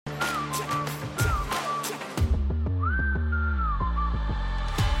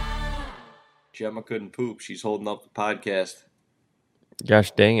Gemma couldn't poop. She's holding up the podcast.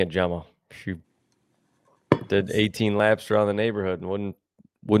 Gosh dang it, Gemma. She did 18 laps around the neighborhood and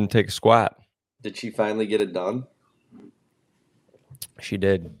wouldn't take a squat. Did she finally get it done? She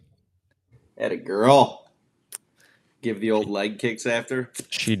did. Atta girl. Give the old leg kicks after.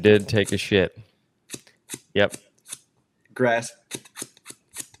 She did take a shit. Yep. Grass.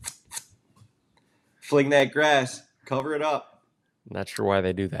 Fling that grass. Cover it up. Not sure why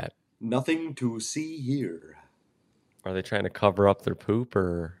they do that. Nothing to see here. Are they trying to cover up their poop,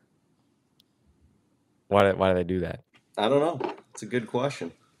 or why do they do that? I don't know. It's a good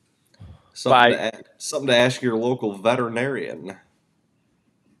question. Something to ask your local veterinarian.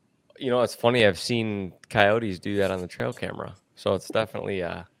 You know, it's funny. I've seen coyotes do that on the trail camera, so it's definitely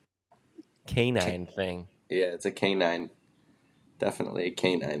a canine thing. Yeah, it's a canine. Definitely a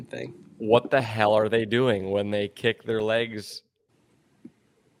canine thing. What the hell are they doing when they kick their legs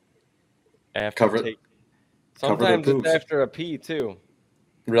after Sometimes it's after a pee too.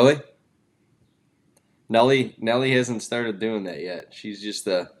 Really? Nellie hasn't started doing that yet. She's just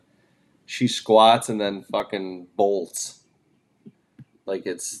she squats and then fucking bolts. Like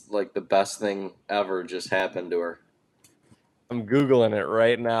it's like the best thing ever just happened to her. I'm Googling it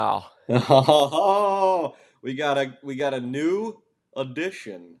right now. Oh, we got a new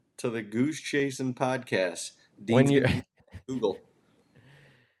addition to the Goose Chasing podcast. Google.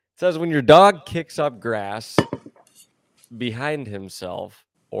 It says when your dog kicks up grass behind himself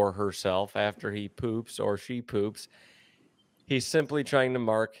or herself after he poops or she poops, he's simply trying to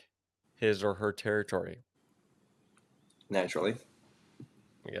mark his or her territory. Naturally.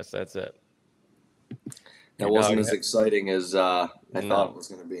 I guess that's it. That wasn't as exciting as I thought it was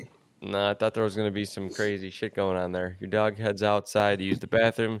going to be. No, I thought there was going to be some crazy shit going on there. Your dog heads outside to use the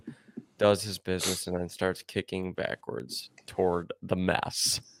bathroom, does his business, and then starts kicking backwards toward the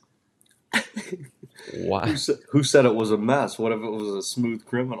mess. Why? Who said it was a mess? What if it was a smooth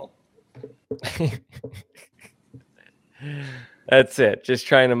criminal? That's it. Just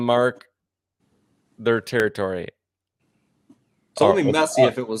trying to mark their territory. It's only messy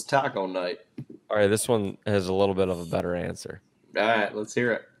if it was taco night. All right, this one has a little bit of a better answer. All right, let's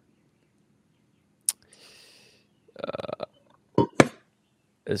hear it.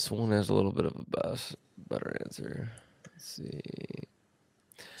 This one has a little bit of a better answer. Let's see.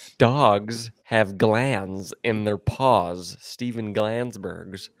 Dogs have glands in their paws. Steven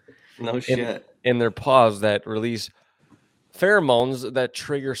Glansberg's. No shit. In their paws that release pheromones that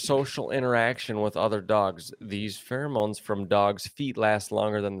trigger social interaction with other dogs. These pheromones from dogs' feet last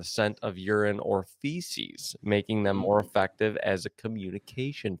longer than the scent of urine or feces, making them more effective as a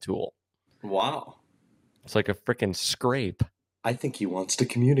communication tool. Wow. It's like a freaking scrape. I think he wants to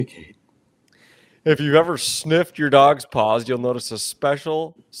communicate. If you've ever sniffed your dog's paws, you'll notice a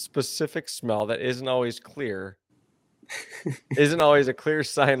specific smell that isn't always clear. Isn't always a clear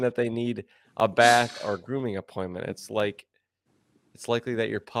sign that they need a bath or grooming appointment. It's likely that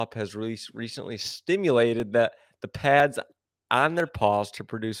your pup has recently stimulated the pads on their paws to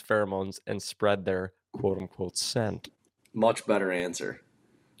produce pheromones and spread their quote-unquote scent. Much better answer.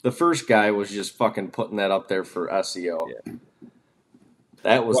 The first guy was just fucking putting that up there for SEO. Yeah.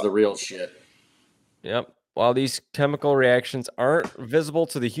 That was the real shit. Yep. While these chemical reactions aren't visible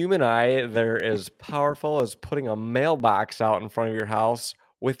to the human eye, they're as powerful as putting a mailbox out in front of your house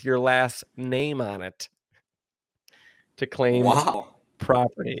with your last name on it to claim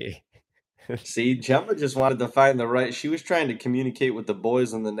property. See, Gemma just wanted to find the right. She was trying to communicate with the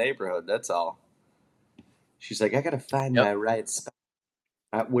boys in the neighborhood. That's all. She's like, I gotta find my right spot.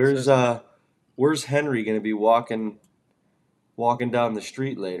 Where's Henry gonna be walking down the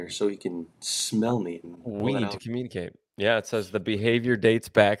street later so he can smell me? We need to communicate. Yeah, it says the behavior dates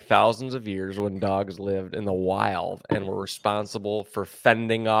back thousands of years when dogs lived in the wild and were responsible for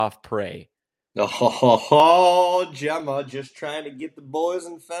fending off prey. Oh, Gemma, just trying to get the boys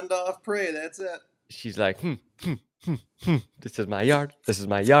and fend off prey. That's it. She's like, this is my yard. This is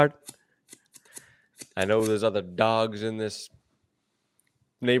my yard. I know there's other dogs in this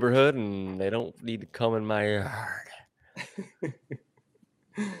neighborhood, and they don't need to come in my yard.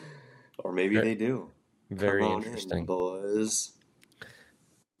 Or maybe they do. Very interesting, boys.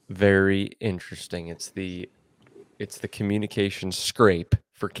 Very interesting. It's the communication scrape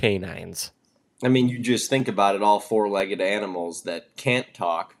for canines. I mean, you just think about it, all four-legged animals that can't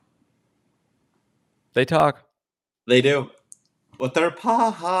talk. They talk. They do. With their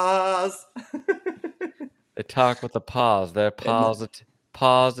paws. They talk with the paws. They're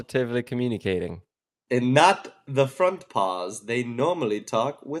positively communicating. And not the front paws. They normally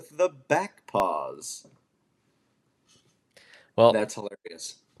talk with the back paws. Well, that's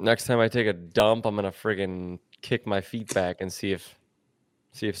hilarious. Next time I take a dump, I'm gonna friggin' kick my feet back and see if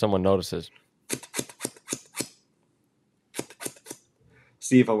someone notices.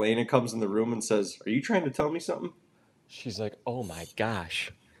 See if Elena comes in the room and says, "Are you trying to tell me something?" She's like, "Oh my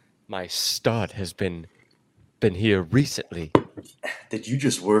gosh, my stud has been here recently. Did you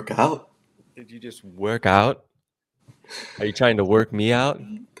just work out? Did you just work out? Are you trying to work me out?"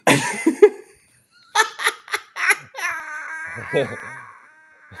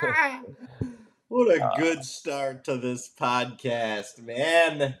 What a good start to this podcast,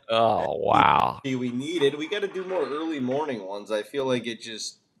 man. Oh wow. We needed. We got to do more early morning ones. I feel like it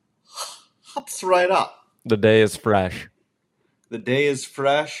just hops right up. The day is fresh. The day is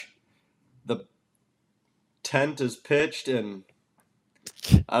fresh. The tent is pitched, and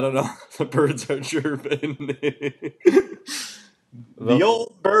I don't know. The birds are chirping. The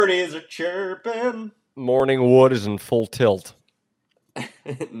old birdies are chirping. Morning wood is in full tilt.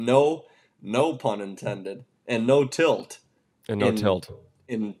 No pun intended, and no tilt. And no tilt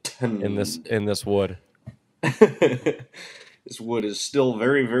in this wood. This wood is still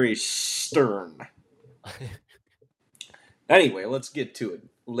very, very stern. Anyway, let's get to it.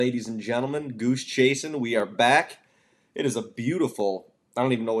 Ladies and gentlemen, Goose Chasing, we are back. It is a beautiful, I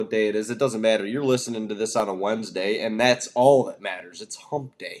don't even know what day it is. It doesn't matter. You're listening to this on a Wednesday, and that's all that matters. It's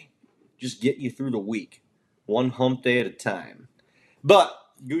hump day. Just get you through the week. One hump day at a time. But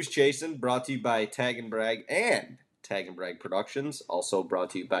Goose Chasing, brought to you by Tag and Brag and Tag and Brag Productions. Also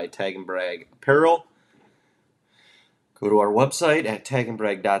brought to you by Tag and Brag Apparel. Go to our website at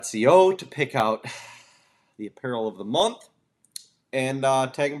tagandbrag.co to pick out the apparel of the month. And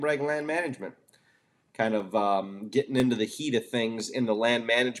Tag and Brag Land Management. Kind of getting into the heat of things in the land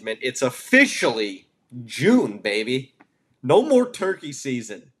management. It's officially June, baby. No more turkey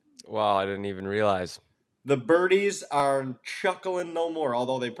season. Wow, I didn't even realize. The birdies are chuckling no more,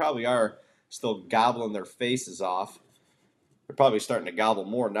 although they probably are still gobbling their faces off. They're probably starting to gobble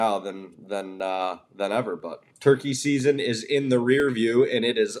more now than ever. But turkey season is in the rear view, and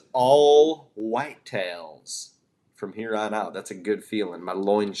it is all whitetails from here on out. That's a good feeling. My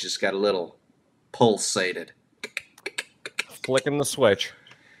loins just got a little pulsated. Flicking the switch.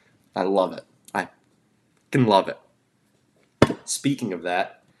 I love it. I can love it. Speaking of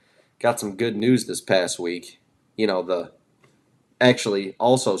that, got some good news this past week. Actually,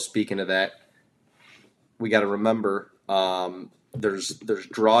 also speaking of that, we got to remember there's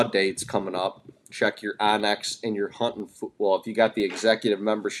draw dates coming up. Check your Onyx and your Hunting. Well, if you got the executive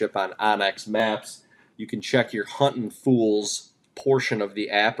membership on Onyx Maps, you can check your Hunting Fools portion of the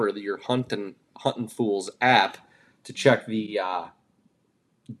app or your Hunting Fools app to check the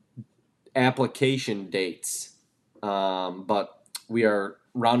application dates. But we are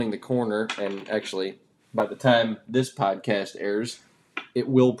rounding the corner, and actually, by the time this podcast airs, it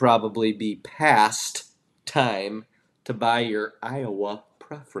will probably be past time to buy your Iowa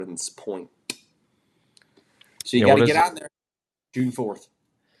preference point. So you got to get on there June 4th.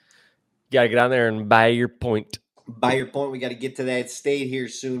 You got to get on there and buy your point. Buy your point. We got to get to that state here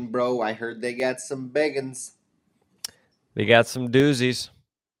soon, bro. I heard they got some big uns. They got some doozies.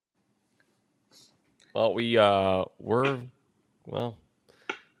 Well, we're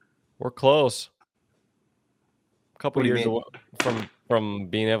close. A couple years away from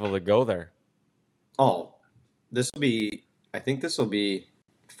being able to go there. Oh, I think this will be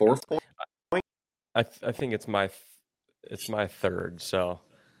fourth point. I think it's my third, so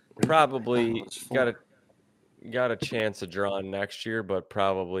probably got a chance of drawing next year, but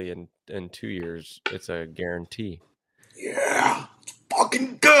probably in 2 years it's a guarantee. Yeah, let's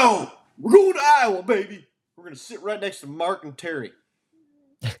fucking go. We're going to Iowa, baby. We're gonna sit right next to Mark and Terry.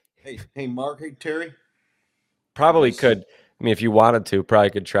 hey, Mark. Hey, Terry. Probably could. I mean, if you wanted to, probably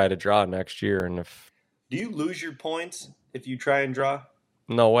could try to draw next year. And if do you lose your points if you try and draw?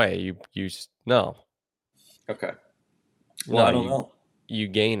 No way. You no. Okay. Well, I don't know. You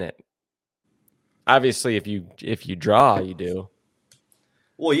gain it. Obviously, if you draw, you do.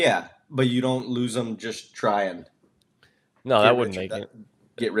 Well, yeah, but you don't lose them just trying. No, that wouldn't make it.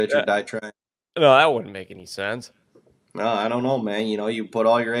 Get rich or die trying. No, that wouldn't make any sense. No, I don't know, man. You put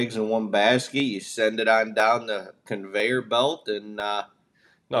all your eggs in one basket, you send it on down the conveyor belt, and no,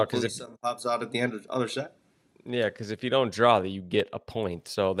 because if something pops out at the end of the other side. Yeah, because if you don't draw, you get a point,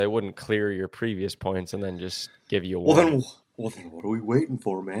 so they wouldn't clear your previous points and then just give you one. Well, then what are we waiting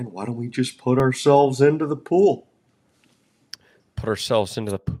for, man? Why don't we just put ourselves into the pool? Put ourselves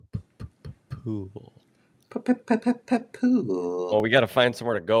into the pool. Pool. Well, we got to find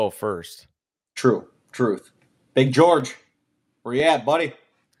somewhere to go first. Truth. Big George, where you at, buddy?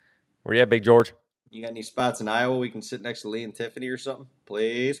 Where you at, Big George? You got any spots in Iowa we can sit next to Lee and Tiffany or something?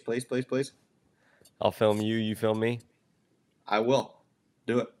 Please, please, please, please. I'll film you. You film me. I will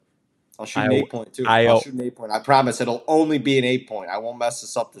do it. I'll shoot I an 8-point too. I I'll shoot an 8-point. I promise it'll only be an 8-point. I won't mess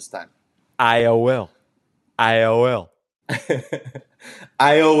this up this time. I will. IOL.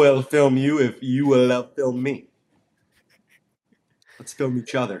 I will film you if you will film me. Let's film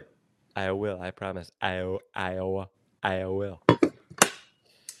each other. I will. I promise. I will.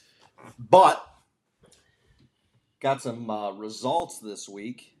 But got some results this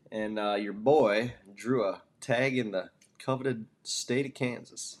week, and your boy drew a tag in the coveted state of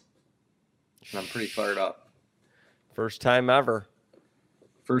Kansas. And I'm pretty fired up. First time ever.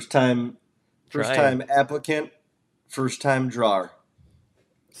 First time applicant, first time drawer.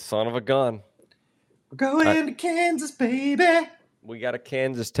 Son of a gun. We're going to Kansas, baby. We got a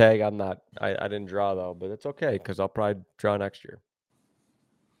Kansas tag. I'm not. I didn't draw though, but it's okay because I'll probably draw next year.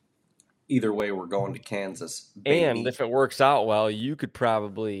 Either way, we're going to Kansas, baby. And if it works out well, you could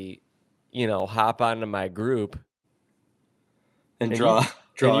probably, hop onto my group and draw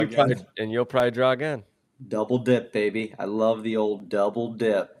again. And you'll probably draw again. Double dip, baby. I love the old double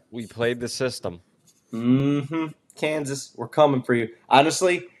dip. We played the system. Mm-hmm. Kansas, we're coming for you.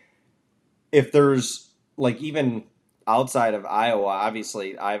 Honestly, if there's even outside of Iowa,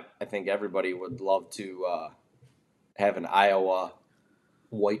 obviously, I think everybody would love to have an Iowa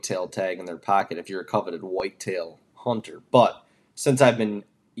whitetail tag in their pocket if you're a coveted whitetail hunter. But since I've been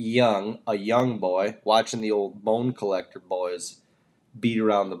a young boy, watching the old bone collector boys beat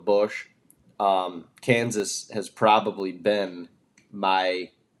around the bush, Kansas has probably been the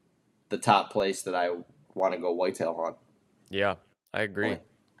top place that I want to go whitetail hunt. Yeah, I agree.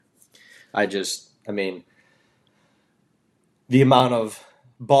 The amount of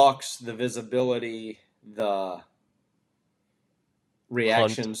bucks, the visibility, the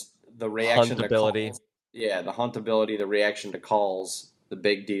reactions, huntability. To calls. Yeah, the huntability, the reaction to calls, the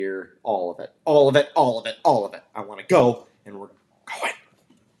big deer, all of it. All of it, all of it, all of it. I want to go, and we're going.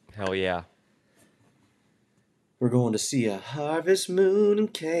 Hell yeah. We're going to see a harvest moon in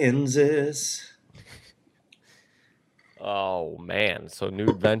Kansas. Oh, man. So new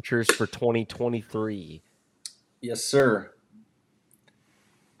adventures for 2023. Yes, sir.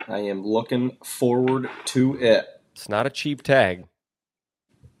 I am looking forward to it. It's not a cheap tag.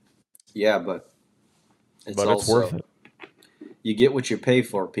 Yeah, but it's worth it. You get what you pay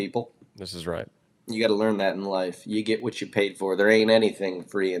for, people. This is right. You got to learn that in life. You get what you paid for. There ain't anything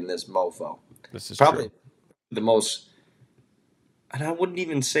free in this mofo. This is probably true. The most, and I wouldn't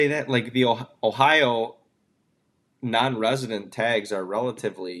even say that, the Ohio non-resident tags are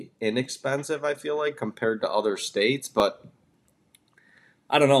relatively inexpensive, I feel like, compared to other states, but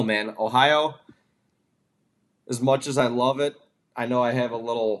I don't know, man. Ohio, as much as I love it, I know I have a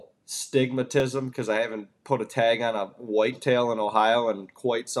little stigmatism because I haven't put a tag on a whitetail in Ohio in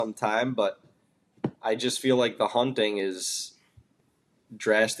quite some time, but I just feel like the hunting is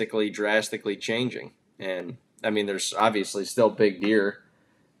drastically changing. And, there's obviously still big deer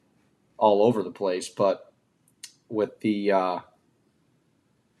all over the place, but with the amount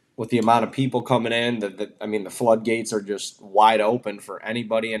of people coming in, the floodgates are just wide open for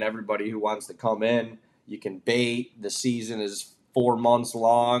anybody and everybody who wants to come in. You can bait. The season is 4 months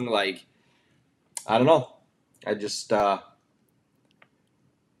long. I don't know. I just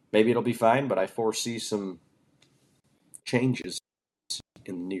maybe it'll be fine, but I foresee some changes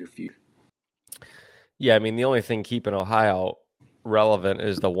in the near future. Yeah, the only thing keeping Ohio relevant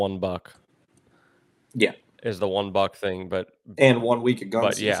is the $1. Yeah. Is the $1 thing, and 1 week of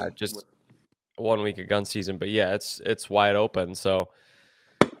gun season. Yeah, just 1 week of gun season. But yeah, it's wide open. So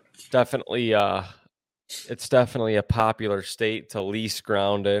definitely it's definitely a popular state to lease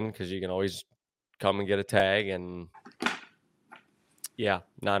ground in because you can always come and get a tag. And yeah,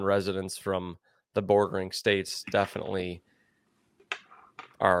 non-residents from the bordering states definitely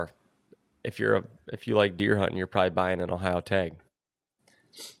are. If you like deer hunting, you're probably buying an Ohio tag.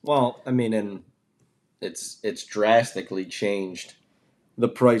 Well, and it's drastically changed the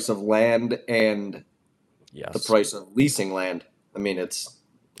price of land and the price of leasing land. It's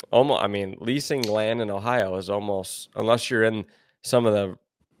almost. Leasing land in Ohio is almost, unless you're in some of the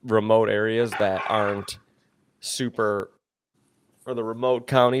remote areas that aren't super, or the remote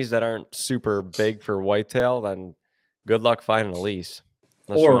counties that aren't super big for whitetail, then good luck finding a lease.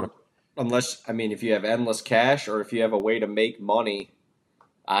 Unless if you have endless cash or if you have a way to make money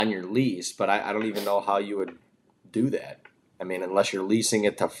on your lease, but I don't even know how you would do that. Unless you're leasing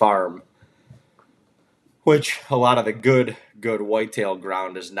it to farm, which a lot of the good whitetail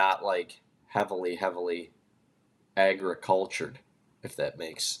ground is not heavily agricultured, if that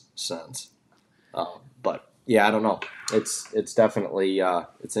makes sense. But yeah, I don't know. It's definitely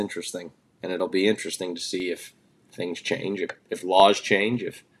it's interesting, and it'll be interesting to see if things change, if laws change,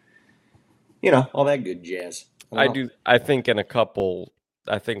 if all that good jazz. I don't I know. do. I think in a couple.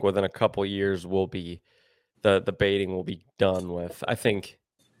 I think within a couple years, we'll be the baiting will be done with. I think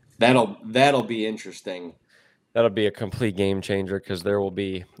That'll be interesting. that'll be a complete game changer because there will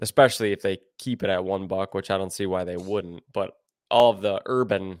be, especially if they keep it at $1, which I don't see why they wouldn't. But all of the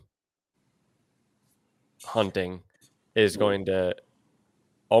urban hunting is going to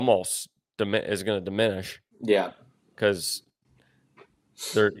almost is going to diminish Yeah. because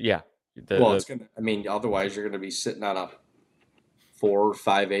they're Well, the it's gonna. I mean, otherwise you're gonna be sitting on a 4 or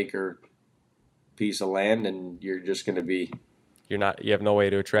 5 acre piece of land, and you're just gonna be you have no way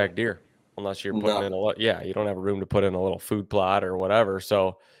to attract deer unless you're putting in no. a lot. Yeah, you don't have room to put in a little food plot or whatever.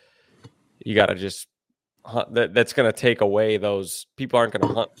 So you got to just hunt. That's going to take away those people aren't going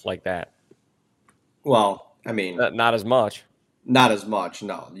to hunt like that. Well, I mean, Not as much. not as much.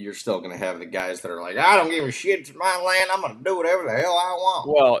 No, you're still gonna have the guys that are like, I don't give a shit. It's my land. I'm gonna do whatever the hell I want.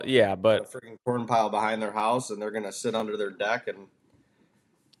 Well, yeah, Got a but freaking corn pile behind their house, and they're gonna sit under their deck and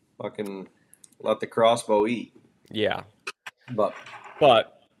fucking let the crossbow eat. yeah, But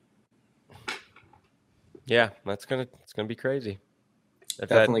but yeah, it's gonna be crazy if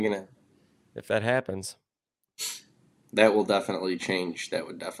definitely gonna. that happens. That will definitely change. That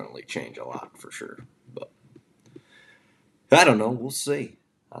would definitely change a lot for sure. But I don't know. We'll see.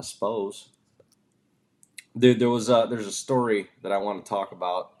 I suppose. Dude, there's a story that I want to talk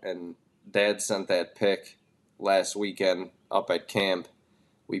about, and Dad sent that pic last weekend up at camp.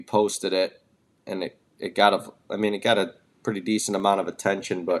 We posted it, and it got it got a pretty decent amount of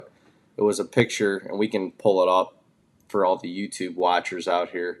attention, but it was a picture, and we can pull it up for all the YouTube watchers out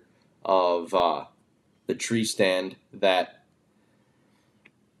here of the tree stand that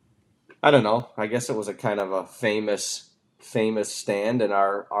I don't know. I guess it was a kind of a famous stand in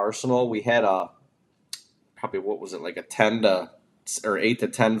our arsenal. We had a probably what was it like a 8 to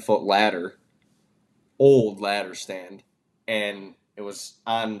 10 foot ladder, old ladder stand, and it was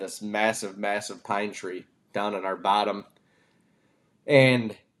on this massive pine tree down in our bottom,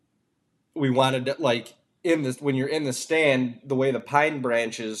 and we wanted to like in this when you're in the stand, the way the pine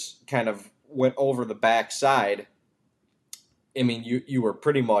branches kind of went over the back side. I mean, you were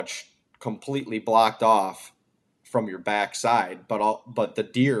pretty much completely blocked off from your backside, but the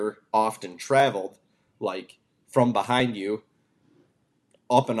deer often traveled like from behind you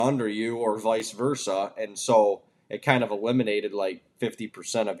up and under you or vice versa, and so it kind of eliminated like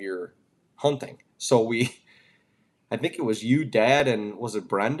 50% of your hunting. So I think it was you, Dad, and was it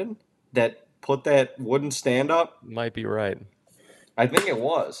Brendan that put that wooden stand up? Might be right. I think it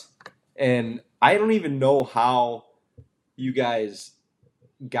was, and I don't even know how you guys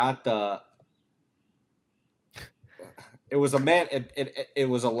got the it was a man it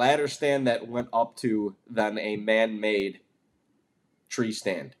was a ladder stand that went up to then a man-made tree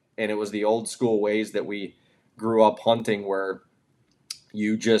stand, and it was the old school ways that we grew up hunting where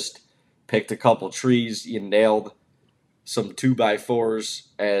you just picked a couple trees, you nailed some 2x4s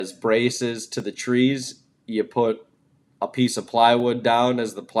as braces to the trees, you put a piece of plywood down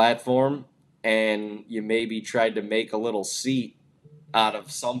as the platform, and you maybe tried to make a little seat out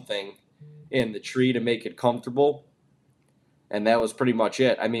of something in the tree to make it comfortable, and that was pretty much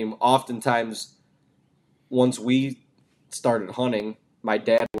it. I mean, oftentimes once we started hunting, my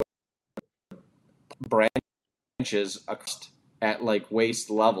dad would branches at like waist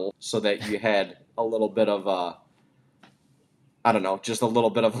level so that you had a little bit of I don't know, just a little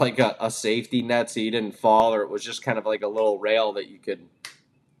bit of like a safety net so you didn't fall, or it was just kind of like a little rail that you could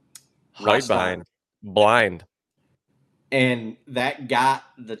Hide rest on. behind. Blind. And that got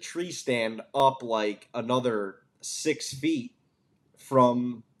the tree stand up like another 6 feet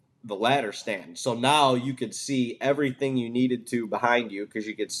from the ladder stand. So now you could see everything you needed to behind you because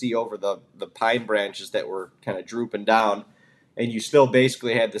you could see over the pine branches that were kind of drooping down. And you still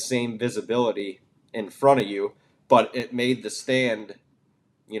basically had the same visibility in front of you, but it made the stand,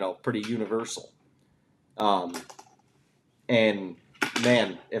 pretty universal. Um, and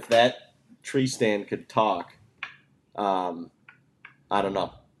man, if that tree stand could talk, um, I don't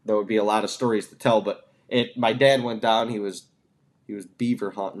know. There would be a lot of stories to tell. But my dad went down. He was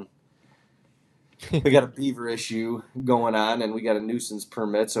beaver hunting. We got a beaver issue going on, and we got a nuisance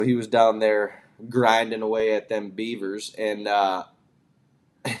permit. So he was down there grinding away at them beavers, and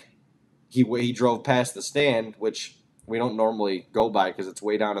he drove past the stand, which we don't normally go by because it's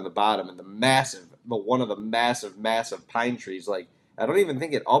way down in the bottom, and one of the massive pine trees. Like I don't even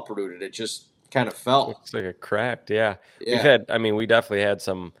think it uprooted; it just kind of fell. Looks like a cracked. Yeah, Yeah, we definitely had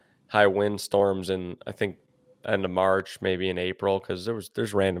some high wind storms in, I think, end of March, maybe in April, because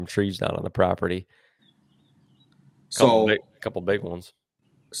there's random trees down on the property. So Couple big ones.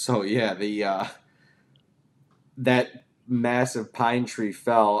 so yeah, the that massive pine tree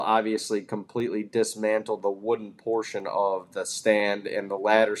fell, obviously completely dismantled the wooden portion of the stand, and the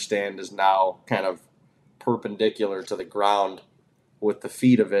ladder stand is now kind of perpendicular to the ground with the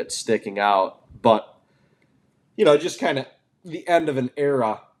feet of it sticking out. But, just kind of the end of an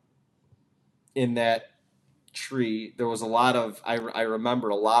era in that tree. There was a lot of, I remember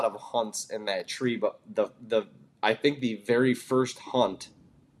a lot of hunts in that tree, but I think the very first hunt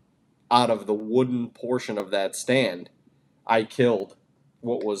out of the wooden portion of that stand, I killed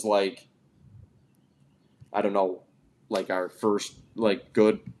what was like, I don't know, like our first like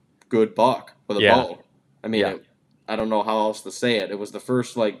good buck with a bow. I mean, I don't know how else to say it. It was the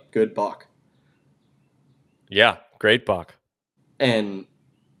first like good buck. Yeah, great buck. And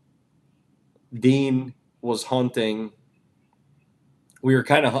Dean was hunting. We were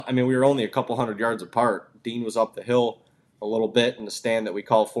we were only a couple hundred yards apart. Dean was up the hill a little bit in the stand that we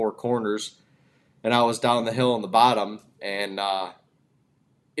call Four Corners, and I was down the hill in the bottom, and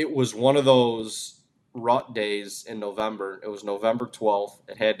it was one of those rut days in November. It was November 12th.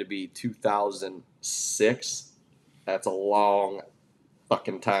 It had to be 2006. That's a long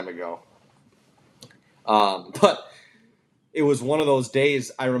fucking time ago. But it was one of those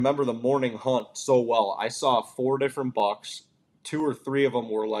days. I remember the morning hunt so well. I saw 4 different bucks. 2 or 3 of them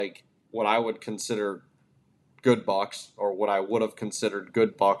were like what I would consider good bucks, or what I would have considered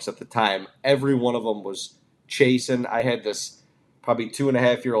good bucks at the time. Every one of them was chasing. I had this probably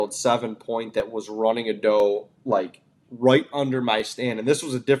 2.5-year-old 7-point that was running a doe like right under my stand. And this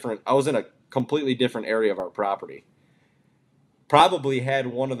was I was in a completely different area of our property. Probably had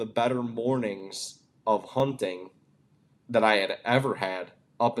one of the better mornings of hunting that I had ever had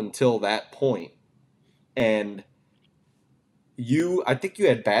up until that point. And I think you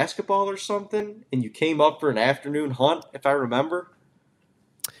had basketball or something, and you came up for an afternoon hunt, if I remember.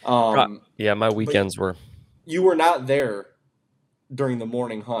 Yeah, my weekends were. You were not there during the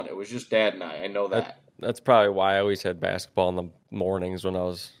morning hunt. It was just Dad and I. I know that. That's probably why I always had basketball in the mornings when I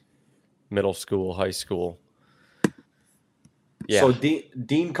was middle school, high school. Yeah. So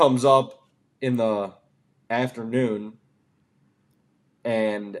Dean comes up in the afternoon,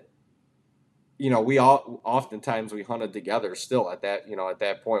 and we oftentimes we hunted together still at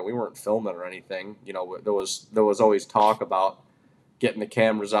that point. We weren't filming or anything. There was always talk about getting the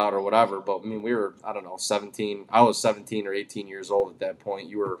cameras out or whatever. But I mean, we were, I don't know, 17. I was 17 or 18 years old at that point.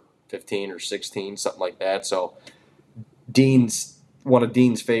 You were 15 or 16, something like that. So one of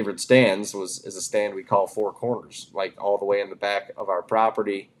Dean's favorite stands is a stand we call Four Corners, like all the way in the back of our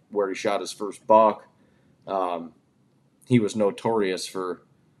property where he shot his first buck. He was notorious for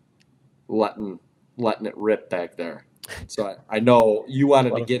letting it rip back there. So I know you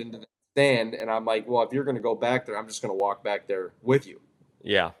wanted to get into the stand, and I'm like, well, if you're going to go back there, I'm just going to walk back there with you.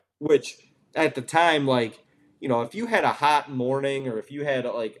 Yeah. Which at the time, like, if you had a hot morning or if you had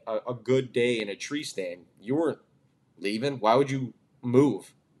like a good day in a tree stand, you weren't leaving. Why would you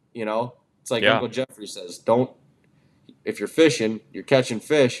move? It's like Uncle Jeffrey says, if you're fishing, you're catching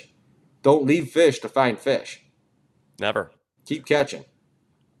fish, don't leave fish to find fish. Never. Keep catching.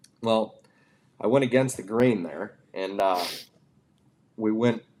 Well, I went against the grain there, and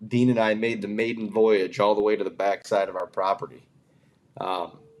Dean and I made the maiden voyage all the way to the backside of our property.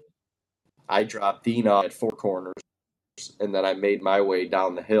 I dropped Dean off at Four Corners, and then I made my way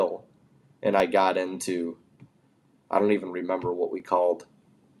down the hill, and I got into, I don't even remember what we called,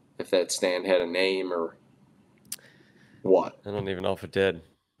 if that stand had a name or what. I don't even know if it did.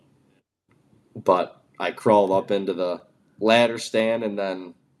 But I crawled up into the ladder stand and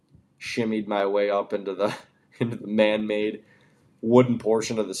then shimmied my way up into the man-made wooden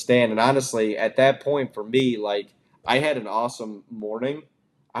portion of the stand. And honestly, at that point for me, like, I had an awesome morning.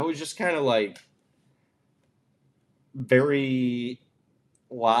 I was just kind of like very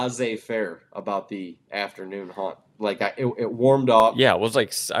laissez-faire about the afternoon hunt. Like it warmed up. Yeah, it was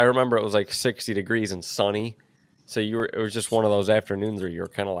like, I remember it was like 60 degrees and sunny. So it was just one of those afternoons where you were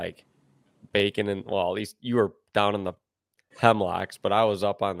kind of like baking, and well, at least you were down in the hemlocks, but I was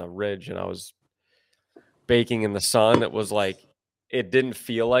up on the ridge and I was baking in the sun. It was like, it didn't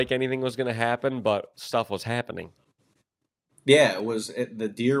feel like anything was going to happen, but stuff was happening. Yeah, it was the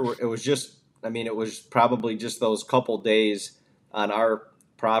deer. It was just, I mean, it was probably just those couple days on our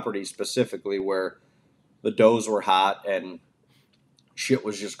property specifically where the does were hot and shit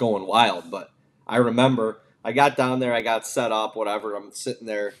was just going wild. But I remember I got down there, I got set up, whatever. I'm sitting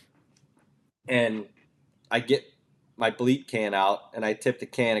there, and I get my bleat can out, and I tip the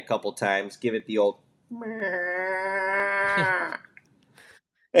can a couple times, give it the old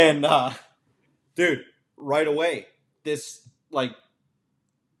and dude, right away, this like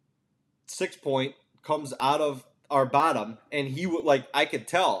 6 point comes out of our bottom, and he would like I could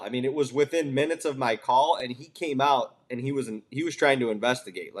tell. I mean, it was within minutes of my call, and he came out and he was trying to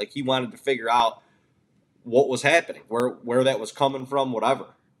investigate. Like he wanted to figure out what was happening, where that was coming from, whatever.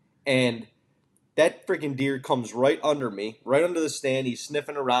 And that freaking deer comes right under me, right under the stand. He's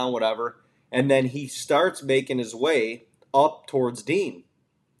sniffing around, whatever, and then he starts making his way up towards Dean.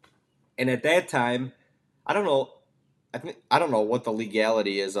 And at that time, I don't know. I don't know what the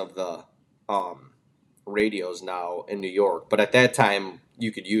legality is of the radios now in New York, but at that time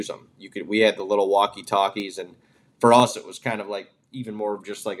you could use them. We had the little walkie talkies, and for us it was kind of like even more of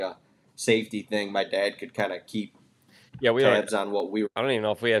just like a safety thing. My dad could kind of keep tabs on what we were. I don't even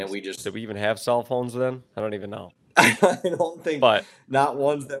know if we had. Did we even have cell phones then? I don't even know. I don't think, but not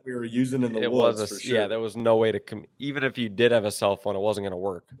ones that we were using in the woods. For sure. Yeah, there was no way to even if you did have a cell phone, it wasn't going to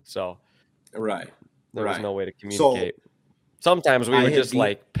work. So, right, there was no way to communicate. So, sometimes we would just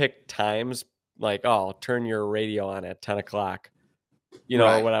like pick times, like, oh, turn your radio on at 10 o'clock, you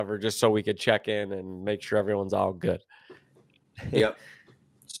know, or whatever, just so we could check in and make sure everyone's all good. Yep.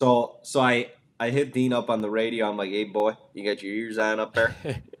 So I hit Dean up on the radio. I'm like, hey, boy, you got your ears on up there?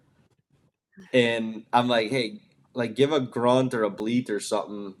 And I'm like, hey, like give a grunt or a bleat or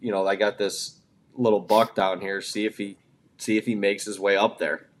something. You know, I got this little buck down here. See if he makes his way up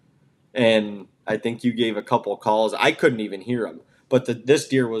there. And I think you gave a couple of calls. I couldn't even hear him. But this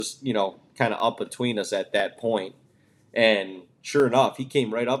deer was, you know, kind of up between us at that point. And sure enough, he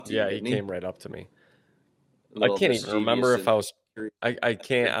came right up to you. Yeah, he came right up to me. I can't even remember if I was I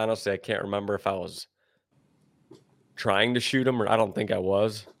can't honestly, I can't remember if I was trying to shoot him, or I don't think I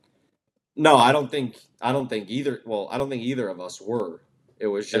was. No, I don't think either. Well, I don't think either of us were. It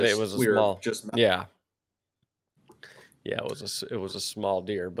was just small. Yeah, it was a small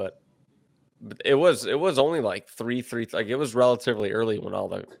deer, but it was only like three. Like it was relatively early when all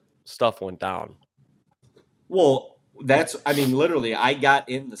the stuff went down. Well, I mean, literally, I got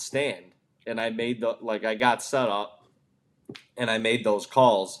in the stand and I made I got set up and I made those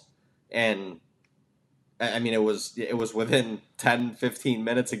calls, and I mean, it was within 10, 15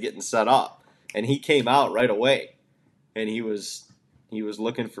 minutes of getting set up, and he came out right away, and he was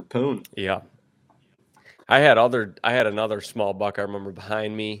looking for poon. Yeah. I had another small buck I remember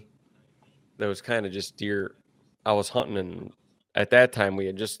behind me. That was kind of just deer I was hunting, and at that time we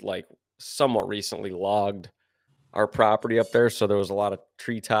had just like somewhat recently logged our property up there, so there was a lot of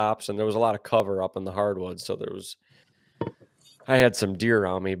treetops and there was a lot of cover up in the hardwoods, so I had some deer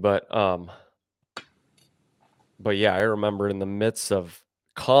on me, but yeah, I remember in the midst of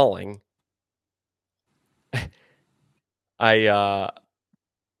calling, I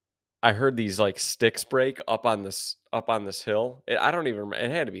heard these like sticks break up on this hill. I don't even remember.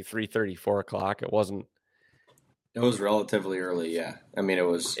 It had to be 3:30, 4 o'clock. It wasn't. It was relatively early, yeah. I mean, it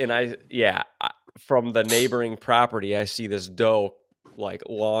was. And from the neighboring property, I see this doe like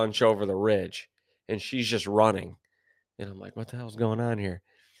launch over the ridge, and she's just running, and I'm like, what the hell's going on here?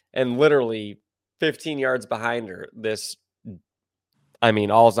 And literally 15 yards behind her,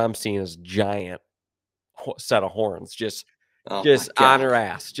 all I'm seeing is giant set of horns just on her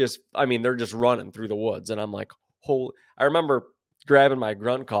ass. They're just running through the woods. And I'm like, holy, I remember grabbing my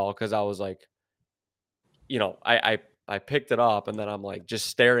grunt call because I was like, you know, I picked it up, and then I'm like just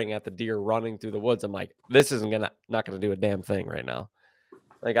staring at the deer running through the woods. I'm like, this isn't not gonna do a damn thing right now.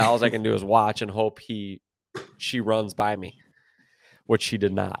 Like all I can do is watch and hope she runs by me, which she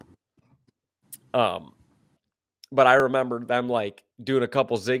did not. But I remember them like doing a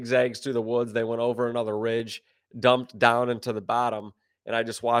couple zigzags through the woods. They went over another ridge, dumped down into the bottom, and I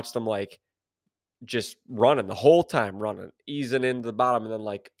just watched them like just running the whole time, easing into the bottom, and then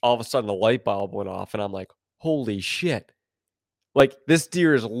like all of a sudden the light bulb went off, and I'm like, holy shit. Like this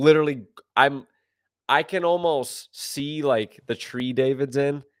deer is literally I can almost see like the tree David's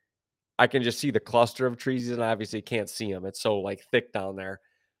in. I can just see the cluster of trees, and I obviously can't see them. It's so like thick down there.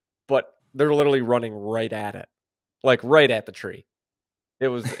 But they're literally running right at it. Like right at the tree. It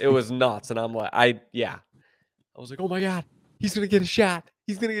was nuts. And I'm like, I was like, oh my God, he's going to get a shot.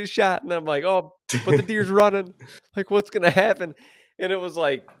 He's going to get a shot. And I'm like, oh, but the deer's running. Like, what's going to happen? And it was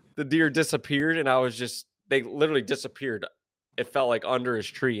like the deer disappeared, and they literally disappeared. It felt like under his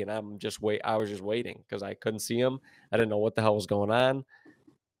tree, and I was just waiting because I couldn't see him. I didn't know what the hell was going on.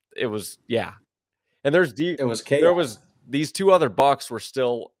 It was, yeah. And there's deer. It was chaos. There was these two other bucks were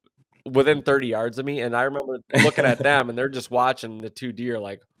still within 30 yards of me, and I remember looking at them, and they're just watching the two deer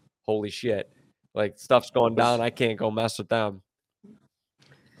like, holy shit. Like stuff's going down, I can't go mess with them.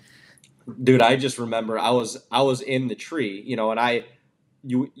 Dude, I just remember I was in the tree, and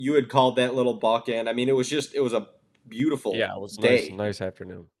you had called that little buck in. I mean, it was a beautiful Yeah, it was nice, day. nice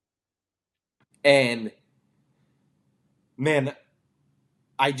afternoon. And man,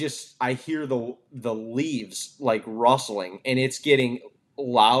 I hear the leaves like rustling, and it's getting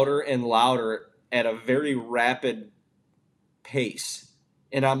louder and louder at a very rapid pace.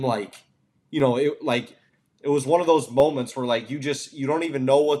 And I'm like, it was one of those moments where like you don't even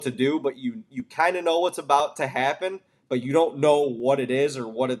know what to do, but you kind of know what's about to happen, but you don't know what it is or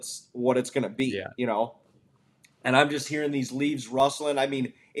what it's going to Yeah. be. And I'm just hearing these leaves rustling. I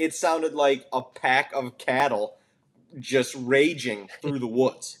mean, it sounded like a pack of cattle just raging through the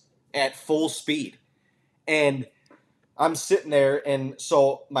woods at full speed. And I'm sitting there, and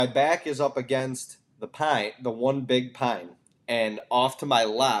so my back is up against the pine, the one big pine, and off to my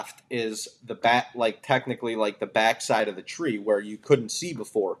left is the back, like technically like the back side of the tree where you couldn't see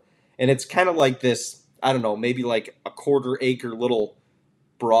before. And it's kind of like this, I don't know, maybe like a quarter acre little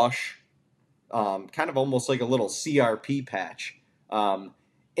brush, kind of almost like a little CRP patch. And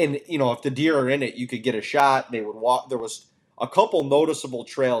if the deer are in it, you could get a shot. They would walk. There was a couple noticeable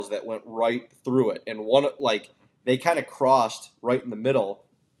trails that went right through it, and one like they kind of crossed right in the middle.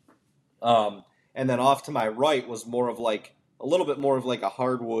 And then off to my right was more of like a little bit more of like a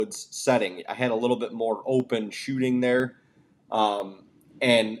hardwoods setting. I had a little bit more open shooting there,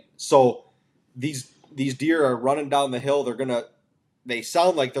 and so these deer are running down the hill. They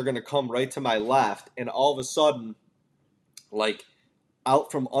sound like they're gonna come right to my left, and all of a sudden, like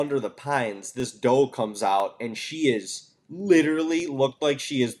out from under the pines, this doe comes out, and she is literally looked like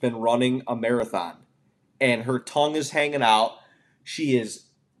she has been running a marathon, and her tongue is hanging out. She is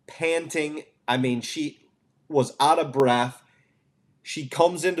panting. I mean, she was out of breath. She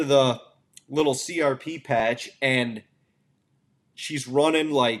comes into the little CRP patch, and she's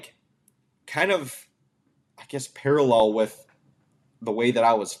running like kind of, I guess, parallel with the way that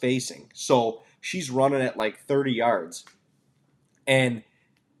I was facing. So she's running at like 30 yards. And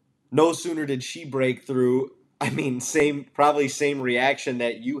no sooner did she break through, I mean, probably same reaction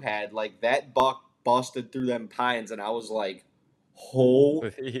that you had. Like that buck busted through them pines, and I was like,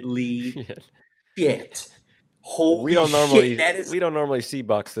 holy Yeah. shit. We Holy don't shit. normally That is we don't normally see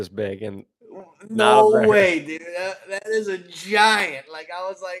bucks this big, and not a no bear. way, dude. That is a giant. Like, I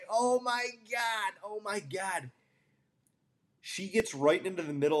was like, oh my God. Oh my God. She gets right into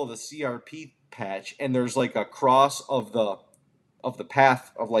the middle of the CRP patch, and there's like a cross of the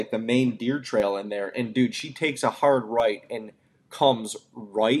path of like the main deer trail in there. And dude, she takes a hard right and comes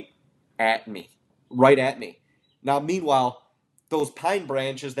at me, right at me. Now, meanwhile, those pine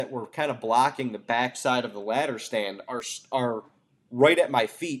branches that were kind of blocking the backside of the ladder stand are right at my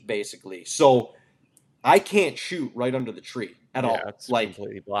feet, basically. So I can't shoot right under the tree at Yeah, all. it's Like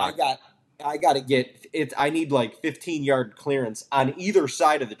completely I blocked. got I got to get it. I need like 15-yard clearance on either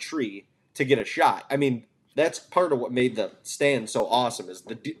side of the tree to get a shot. I mean, that's part of what made the stand so awesome is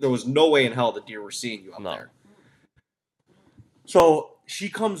there was no way in hell the deer were seeing you up No. there. So she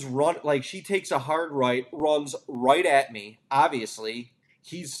comes like she takes a hard right, runs right at me. Obviously,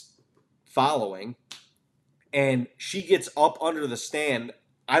 he's following, and she gets up under the stand.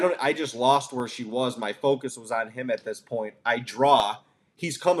 I just lost where she was. My focus was on him at this point. I draw.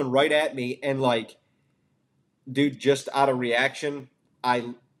 He's coming right at me, and like, dude, just out of reaction,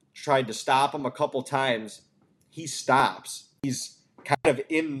 I tried to stop him a couple times. He stops. He's kind of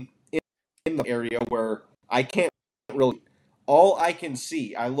in the area where I can't really. All I can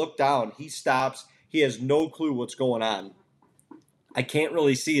see, I look down. He stops. He has no clue what's going on. I can't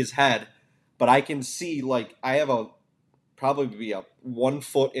really see his head, but I can see like I have a probably be a 1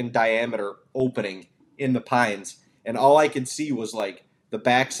 foot in diameter opening in the pines, and all I could see was like the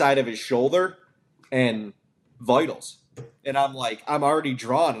backside of his shoulder and vitals. And I'm like, I'm already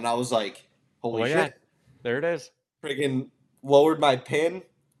drawn, and I was like, Oh holy my God. shit! There it is. Friggin' lowered my pin,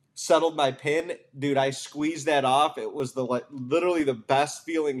 settled my pin, dude. I squeezed that off. It was literally the best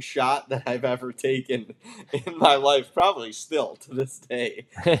feeling shot that I've ever taken in my life, probably still to this day,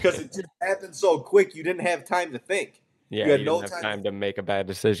 because it just happened so quick. You didn't have time to think. You Yeah, had you no didn't have time time to make a bad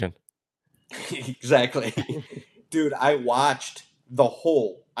decision. to exactly. Dude, I watched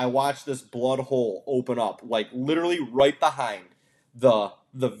this blood hole open up, like literally right behind the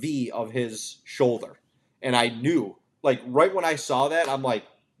V of his shoulder. And I knew, like right when I saw that, I'm like,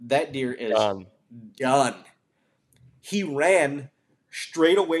 that deer is Done. done. He ran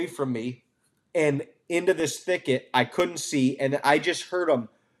straight away from me and into this thicket I couldn't see, and I just heard him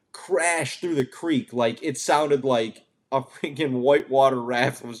crash through the creek. Like it sounded like a freaking whitewater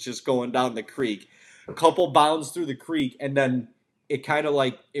raft was just going down the creek. A couple bounds through the creek, and then it kind of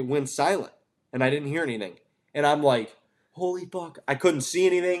like it went silent, and I didn't hear anything. And I'm like, holy fuck! I couldn't see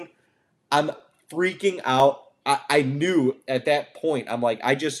anything. I'm freaking out. I knew at that point. I'm like,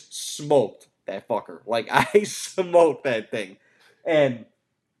 I just smoked that fucker. Like I smoked that thing, and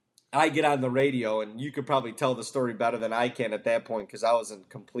I get on the radio, and you could probably tell the story better than I can at that point because I was in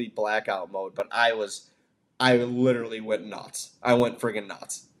complete blackout mode. But I literally went nuts. I went friggin'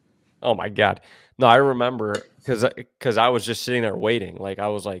 nuts. Oh my God. No, I remember because I was just sitting there waiting. Like I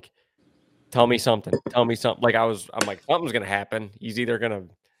was like, tell me something. Tell me something. Like I'm like, something's gonna happen. He's either gonna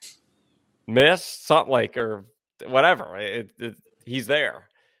miss something like or whatever. He's there.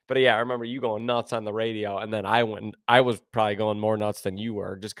 But yeah, I remember you going nuts on the radio, and then I was probably going more nuts than you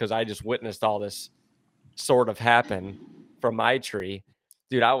were, just because I just witnessed all this sort of happen from my tree.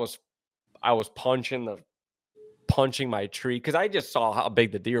 Dude, I was punching my tree because I just saw how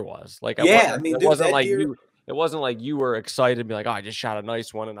big the deer was. Like Yeah, I mean, dude, that deer. it wasn't like you were excited to be like, oh, I just shot a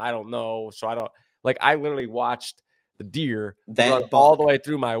nice one and I don't know. So I don't like I literally watched the deer run That all the buck. way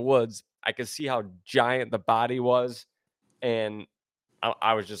through my woods. I could see how giant the body was. And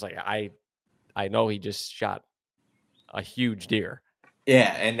I was just like, I know he just shot a huge deer.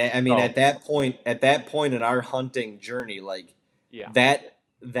 Yeah, and I mean, So at that point in our hunting journey, like yeah.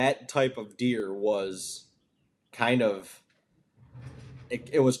 that type of deer was kind of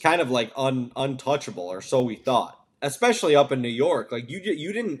it was kind of like untouchable, or so we thought. Especially up in New York, like you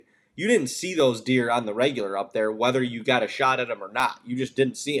didn't see those deer on the regular up there, whether you got a shot at them or not. You just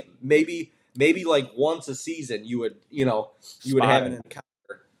didn't see them. Maybe like once a season you would you would have an Spotted. encounter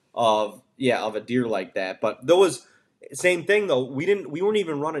of a deer like that. But there was same thing though. We weren't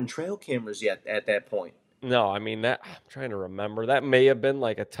even running trail cameras yet at that point. No, I mean that I'm trying to remember. That may have been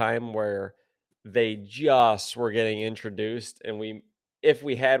like a time where they just were getting introduced and if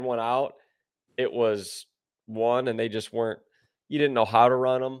we had one out, it was one and they just weren't you didn't know how to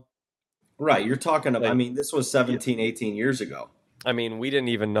run them. Right, you're talking about. I Like mean, this was yeah, 17, 18 years ago. I mean, we didn't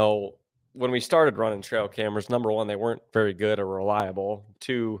even know when we started running trail cameras, number 1, they weren't very good or reliable.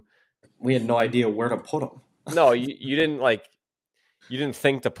 2, We had no idea where to put them. no, you didn't like you didn't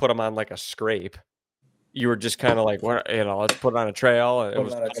think to put them on like a scrape. You were just kind of like, what, let's put it on a trail. And Put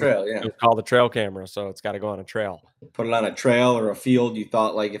it on a trail, it yeah. was called a trail camera, so it's got to go on a trail. Put it on a trail or a field. You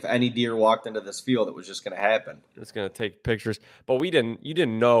thought like if any deer walked into this field, it was just going to happen. It's gonna take pictures, but you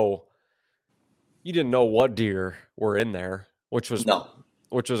didn't know what deer were in there, No,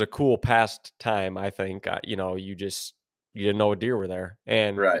 which was a cool past time. I think you didn't know what deer were there,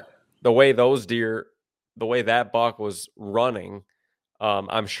 and right. the way the way that buck was running,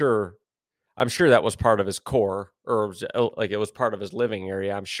 I'm sure that was part of his core, or like it was part of his living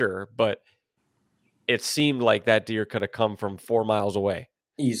area. I'm sure, but it seemed like that deer could have come from 4 miles away.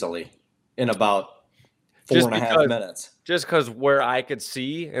 Easily in about four Just and a half because minutes. where I could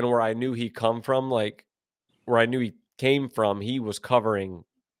see and where I knew he come from, like where I knew he came from, he was covering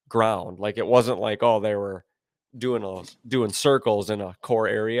ground. Like it wasn't like, oh, they were doing circles in a core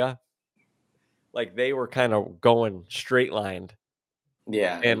area. Like they were kind of going straight lined.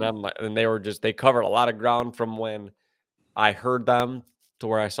 Yeah, And they were they covered a lot of ground from when I heard them to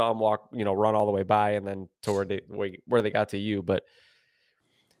where I saw them walk, run all the way by and then to where they got to you. But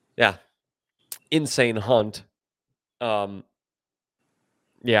yeah, insane hunt. Um,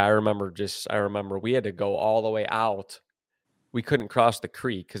 Yeah, I remember we had to go all the way out. We couldn't cross the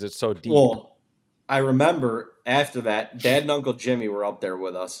creek because it's so deep. well, I remember after that, Dad and Uncle Jimmy were up there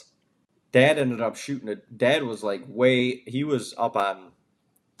with us. Dad ended up shooting it. Dad was like he was up on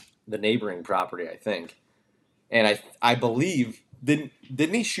the neighboring property, I think. And I believe didn't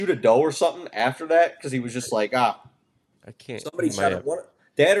he shoot a doe or something after that? Because he was just like, I can't. somebody He might shot have. it.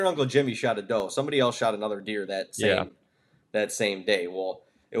 Dad or Uncle Jimmy shot a doe. Somebody else shot another deer Yeah, that same day. Well,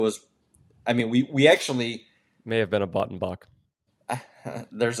 it was. I mean, we actually may have been a button buck.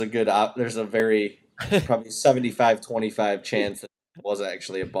 there's a very probably 75-25 chance that it was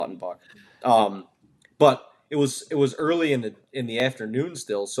actually a button buck. But it was early in the afternoon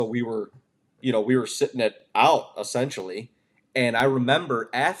still, so we were sitting it out essentially. And I remember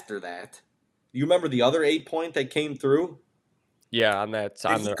after that, you remember the other 8 point that came through? Yeah, on that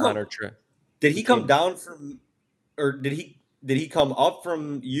Did on he the come on our trip. did He he come came. down from or did he come up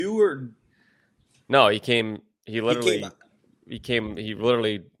from you or No, he came. He he came literally. He came. He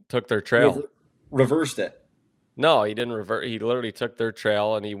literally took their trail. rever- reversed it? No, he didn't revert. He literally took their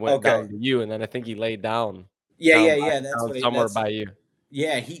trail and he went Okay. down to you, and then I think he laid down Yeah, down yeah, by yeah. That's down what somewhere that's by you.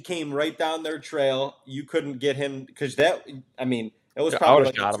 yeah, he came right down their trail. You couldn't get him because that. I mean, it was I probably would have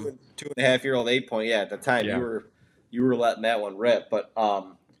like a shot him. two and a half year old 8 point. Yeah, at the time Yeah. you were letting that one rip, but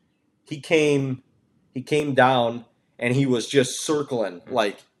he came down and he was just circling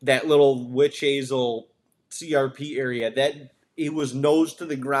like that little witch hazel CRP area. That he was nose to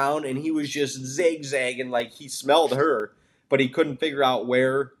the ground and he was just zigzagging like he smelled her, but he couldn't figure out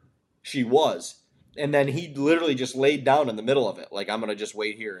where she was. And then he literally just laid down in the middle of it, like I'm gonna just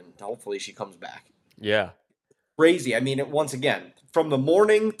wait here and hopefully she comes back. Yeah. Crazy. I mean, once again, from the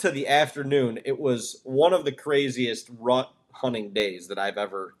morning to the afternoon, it was one of the craziest rut hunting days that I've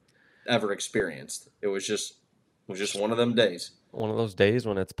ever experienced. It was just one of them days. One of those days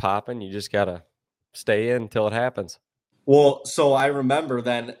when it's popping, you just gotta stay in until it happens. Well, so I remember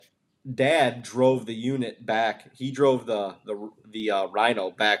then Dad drove the unit back. He drove the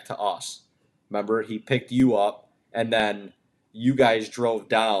Rhino back to us. Remember, he picked you up, and then you guys drove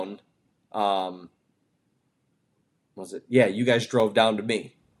down. Was it? Yeah, you guys drove down to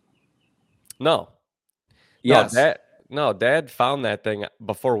me. No. Yes. Dad found that thing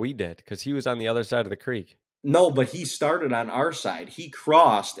before we did because he was on the other side of the creek. No, but he started on our side. He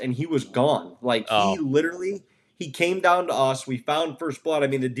crossed and he was gone. Like he literally he came down to us. We found first blood. I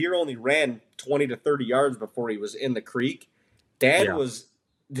mean, the deer only ran 20 to 30 yards before he was in the creek. Dad was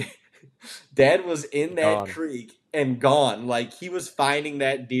in that creek and gone. Like he was finding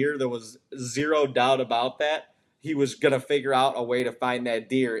that deer. There was zero doubt about that. He was going to figure out a way to find that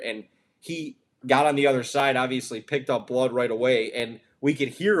deer, and he got on the other side, obviously picked up blood right away, and we could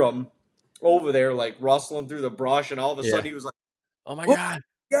hear him over there like rustling through the brush, and all of a sudden he was like, "Oh my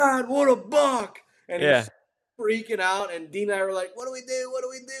god, what a buck!" And yeah, he's freaking out. And Dean and I were like, "What do we do? What do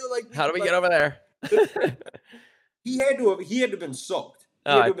we do? Like, how do we get over there?" he had to have been soaked.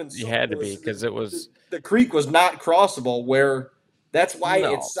 He had to be because it was the creek was not crossable. Where that's why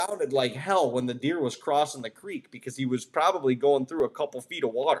it sounded like hell when the deer was crossing the creek, because he was probably going through a couple feet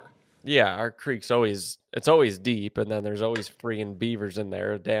of water. Yeah, our creek's always deep, and then there's always freaking beavers in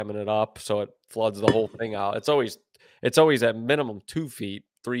there damming it up, so it floods the whole thing out. It's always at minimum 2 feet,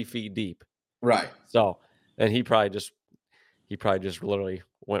 3 feet deep. Right. So, and he probably just literally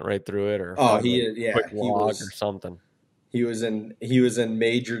went right through it, or quick log or something. He was in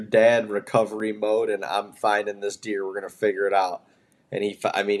major dad recovery mode, and I'm finding this deer. We're gonna figure it out. And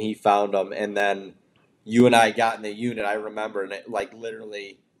he found him, and then you and I got in the unit. I remember, and it like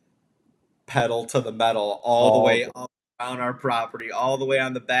literally pedal to the metal all the way up around our property, all the way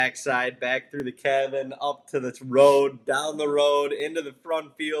on the backside, back through the cabin, up to the road, down the road, into the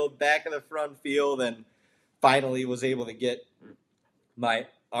front field, back of the front field, and finally was able to get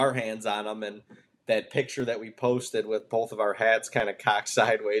our hands on them. And that picture that we posted with both of our hats kind of cocked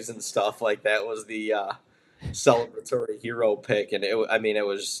sideways and stuff like that was the celebratory hero pick, and it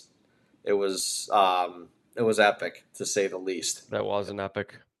was epic, to say the least. That was an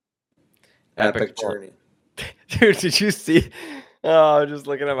epic journey. Dude, did you see? Oh, I'm just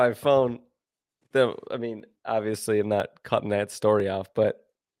looking at my phone. Obviously I'm not cutting that story off, but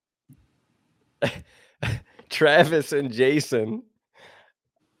Travis and Jason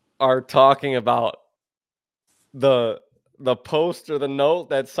are talking about the post or the note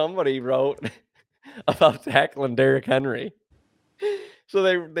that somebody wrote about tackling Derrick Henry. So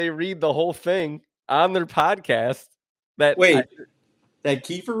they read the whole thing on their podcast. That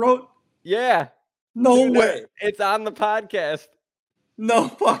Kiefer wrote? Yeah. No way. It's on the podcast. No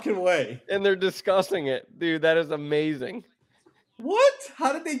fucking way. And they're discussing it. Dude, that is amazing. What?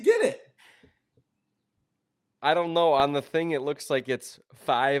 How did they get it? I don't know. On the thing, it looks like it's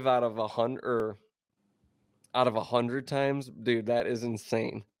 5 out of 100 or out of 100 times. Dude, that is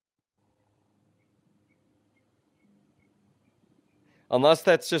insane. Unless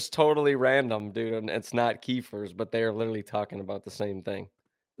that's just totally random, dude, and it's not Kiefer's, but they are literally talking about the same thing.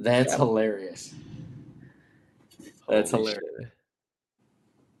 That's hilarious. That's hilarious.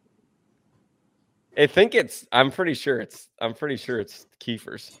 Shit. I'm pretty sure it's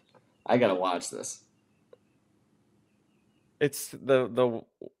Kiefer's. I gotta watch this. It's the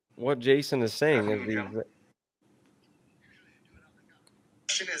what Jason is saying is the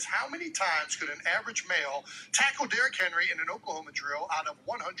question is, how many times could an average male tackle Derrick Henry in an Oklahoma drill out of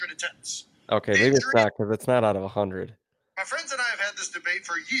 100 attempts? Okay, maybe it's not, because it's not out of 100. My friends and I have had this debate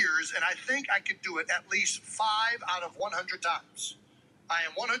for years, and I think I could do it at least 5 out of 100 times. I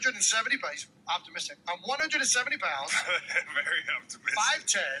am 170 pounds. Optimistic. I'm 170 pounds. Very optimistic.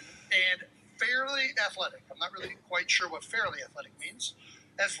 5'10", and fairly athletic. I'm not really quite sure what fairly athletic means.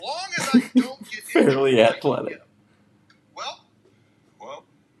 As long as I don't get fairly athletic. Well,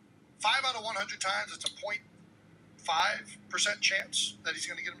 5 out of 100 times, it's a 5% chance that he's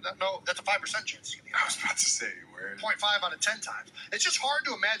going to get him done? No, that's a 5% chance he's going to get him. I was about to say, where? 0.5 out of 10 times. It's just hard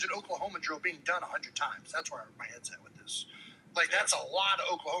to imagine Oklahoma drill being done 100 times. That's where my head's at with this. Like, that's a lot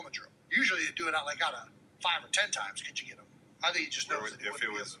of Oklahoma drill. Usually they do it out like out of 5 or 10 times. Could you get them? I think he just knows that if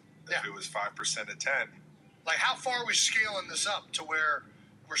it was 5% of 10. Like, how far are we scaling this up to where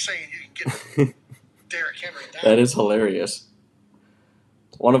we're saying you can get Derrick Henry down? That is hilarious.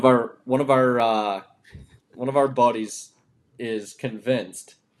 One of our buddies is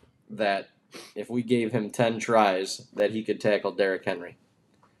convinced that if we gave him 10 tries, that he could tackle Derrick Henry.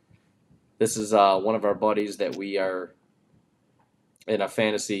 This is one of our buddies that we are in a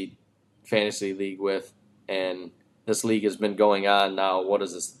fantasy league with, and this league has been going on now. What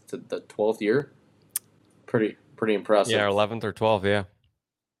is this? The 12th year? Pretty impressive. Yeah, 11th or 12th, yeah.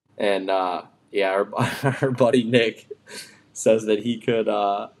 And our buddy Nick says that he could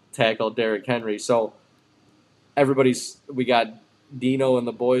tackle Derrick Henry. So we got Dino and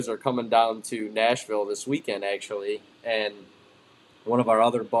the boys are coming down to Nashville this weekend, actually, and one of our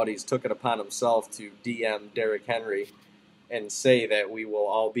other buddies took it upon himself to DM Derrick Henry and say that we will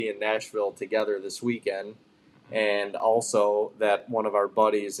all be in Nashville together this weekend, and also that one of our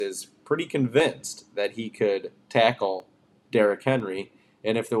buddies is pretty convinced that he could tackle Derrick Henry,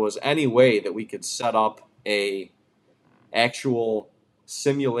 and if there was any way that we could set up a actual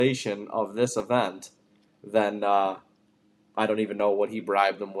simulation of this event, then I don't even know what he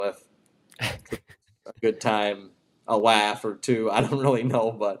bribed them with. A good time, a laugh or two, I don't really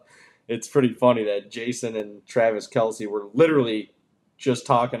know, but it's pretty funny that Jason and Travis Kelce were literally just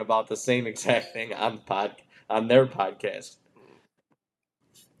talking about the same exact thing on their podcast.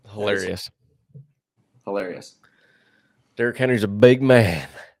 Hilarious. Hilarious. Derrick Henry's a big man.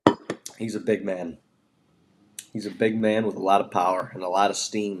 He's a big man. He's a big man with a lot of power and a lot of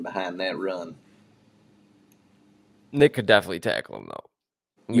steam behind that run. Nick could definitely tackle him,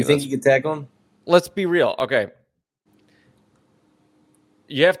 though. You think he could tackle him? Let's be real. Okay.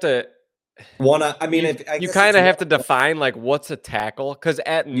 You have to... you kind of have to define, like, what's a tackle, because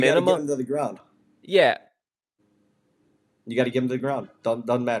at minimum... You got to get him to the ground. Yeah. You got to get him to the ground.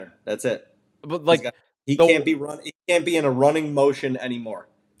 Doesn't matter. That's it. But, like... He can't be in a running motion anymore.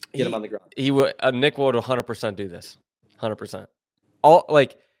 Get him on the ground. He would. Nick would 100% do this. 100%. All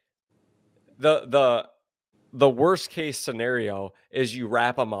like the worst case scenario is you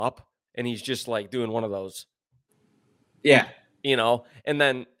wrap him up and he's just like doing one of those. Yeah. And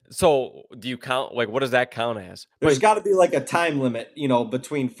then so do you count, like, what does that count as? There's got to be like a time limit,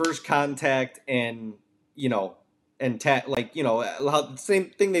 between first contact and the same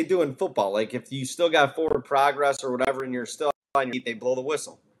thing they do in football. Like, if you still got forward progress or whatever and you're still on your feet, they blow the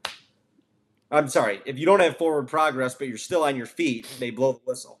whistle. I'm sorry. If you don't have forward progress but you're still on your feet, they blow the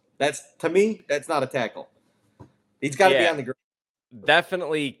whistle. To me, that's not a tackle. He's got to be on the ground.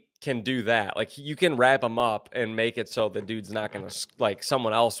 Definitely can do that. Like, you can wrap him up and make it so the dude's not going to, like,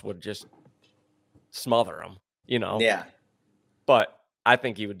 someone else would just smother him, Yeah. But I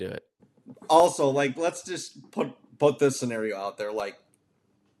think he would do it. Also, like, let's just put this scenario out there, like,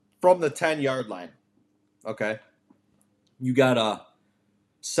 from the 10-yard line, okay? You got a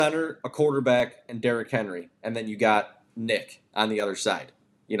center, a quarterback, and Derrick Henry, and then you got Nick on the other side.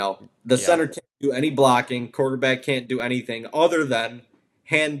 Center can't do any blocking, quarterback can't do anything other than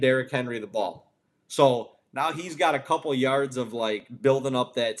hand Derrick Henry the ball. So now he's got a couple yards of, like, building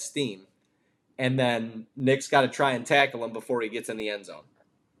up that steam, and then Nick's got to try and tackle him before he gets in the end zone.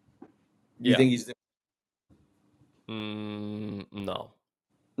 You think he's doing? No.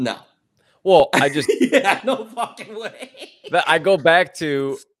 Well, I just no fucking way. I go back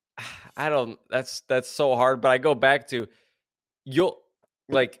to that's so hard, but I go back to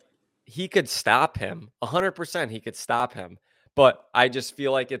he could stop him 100%. He could stop him, but I just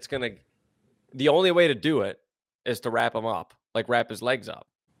feel like the only way to do it is to wrap him up, like wrap his legs up.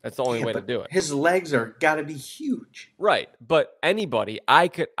 That's the only way to do it. His legs are got to be huge. Right. But anybody,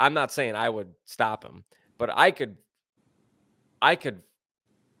 I'm not saying I would stop him, but I could,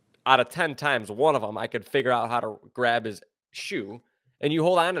 out of 10 times, one of them, I could figure out how to grab his shoe, and you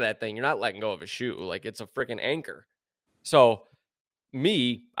hold on to that thing. You're not letting go of his shoe. Like, it's a freaking anchor. So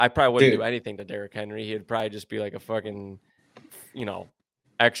I probably wouldn't do anything to Derrick Henry. He'd probably just be like a fucking,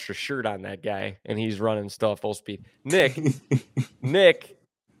 extra shirt on that guy, and he's running stuff full speed. Nick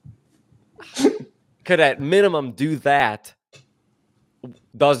could at minimum do that.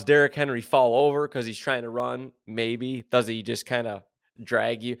 Does Derrick Henry fall over because he's trying to run? Maybe. Does he just kind of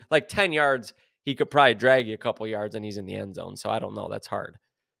drag you? Like 10 yards, he could probably drag you a couple yards and he's in the end zone. So I don't know. That's hard.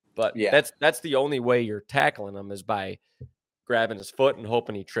 But that's the only way you're tackling him is by grabbing his foot and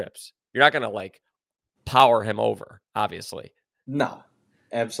hoping he trips. You're not going to, like, power him over, obviously. No,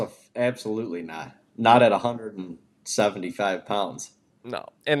 absolutely not. Not at 175 pounds. No.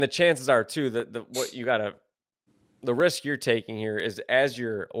 And the chances are too that the risk you're taking here is as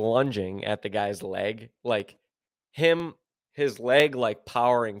you're lunging at the guy's leg, like his leg like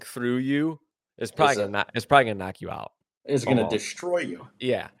powering through you is probably gonna knock you out. It's going to destroy you.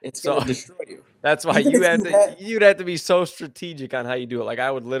 Yeah. It's going to destroy you. That's why you'd have to be so strategic on how you do it. Like I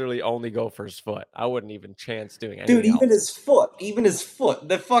would literally only go for his foot. I wouldn't even chance doing anything. Dude, even his foot, his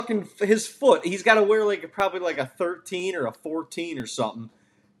foot, he's got to wear probably like a 13 or a 14 or something.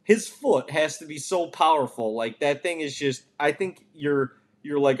 His foot has to be so powerful. Like that thing is just, I think you're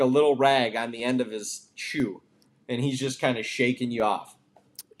like a little rag on the end of his shoe, and he's just kind of shaking you off.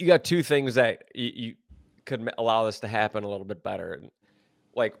 You got two things that you could allow this to happen a little bit better.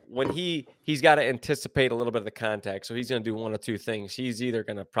 Like when he's got to anticipate a little bit of the contact, so he's going to do one of two things. He's either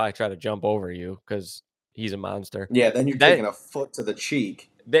going to probably try to jump over you because he's a monster. Yeah, then you're taking a foot to the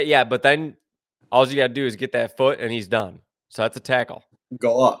cheek. But then all you got to do is get that foot, and he's done. So that's a tackle.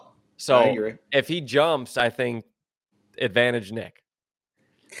 Go up. So I agree. If he jumps, I think advantage Nick.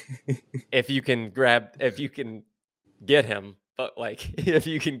 if you can get him, but like if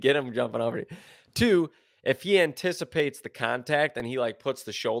you can get him jumping over you. Two, if he anticipates the contact and he like puts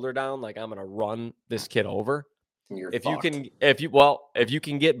the shoulder down, like I'm gonna run this kid over. If you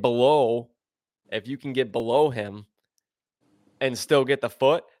can get below him and still get the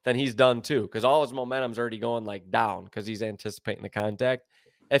foot, then he's done too. Because all his momentum's already going like down because he's anticipating the contact.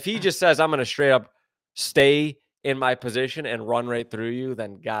 If he just says I'm gonna straight up stay in my position and run right through you,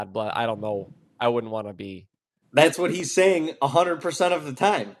 then God bless. I don't know. I wouldn't want to be. That's what he's saying 100% of the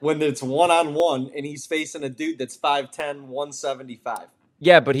time when it's one-on-one and he's facing a dude that's 5'10", 175.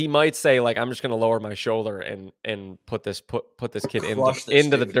 Yeah, but he might say like, I'm just going to lower my shoulder and put this kid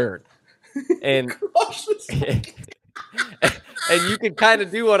into the dirt. And and you can kind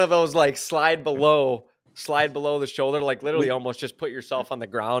of do one of those like slide below the shoulder, like literally almost just put yourself on the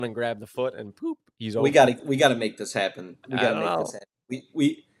ground and grab the foot and poop. He's over. We got to make this happen. We got to make this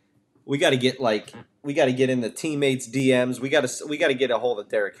happen. We got to get in the teammates' DMs. We got to get a hold of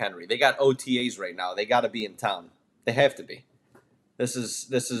Derrick Henry. They got OTAs right now. They got to be in town. They have to be. This is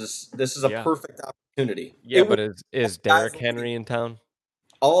a perfect opportunity. Yeah, but is Derrick Henry in town?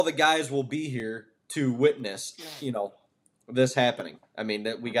 All the guys will be here to witness, this happening. I mean,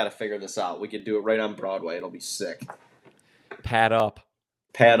 we got to figure this out. We could do it right on Broadway. It'll be sick. Pad up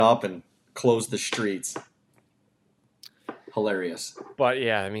and close the streets. Hilarious. But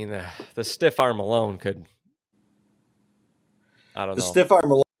yeah, I mean the stiff arm alone could. I don't know. The stiff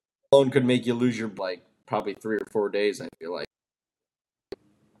arm alone could make you lose your probably 3 or 4 days. I feel like.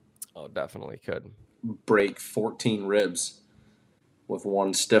 Oh, definitely could. Break 14 ribs with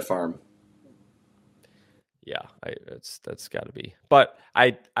one stiff arm. Yeah, that's got to be. But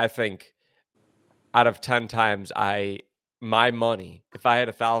I think out of 10 times, my money, if I had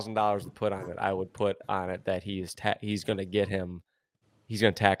 $1,000 to put on it, I would put on it that he's going to get him. He's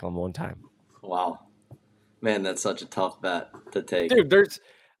going to tackle him one time. Wow, man, that's such a tough bet to take, dude.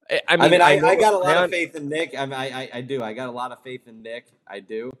 I got a lot of faith in Nick. I do. I got a lot of faith in Nick. I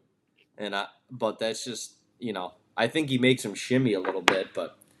do, but that's just I think he makes him shimmy a little bit,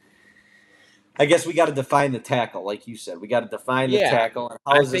 but. I guess we got to define the tackle, like you said. We got to define the tackle. And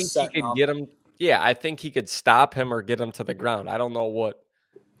how I think he could get him. Yeah, I think he could stop him or get him to the ground. I don't know what.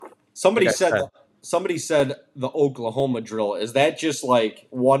 Somebody said the Oklahoma drill. Is that just like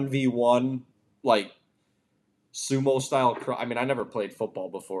 1v1, like sumo style? I mean, I never played football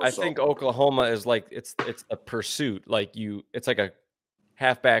before. I think Oklahoma is like it's a pursuit. Like it's like a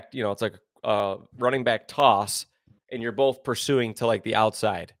halfback. It's like a running back toss, and you're both pursuing to like the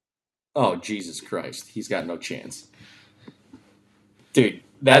outside. Oh, Jesus Christ. He's got no chance. Dude,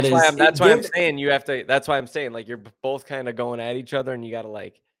 that's why I'm saying you have to. That's why I'm saying like you're both kind of going at each other, and you got to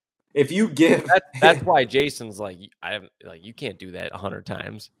like. If you give, that's why Jason's like you can't do that 100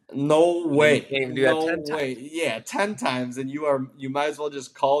 times. No way. You can't even do that 10 times. Yeah, 10 times, and you might as well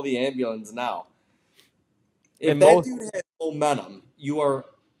just call the ambulance now. If that dude has momentum, you are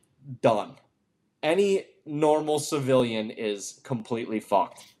done. Any normal civilian is completely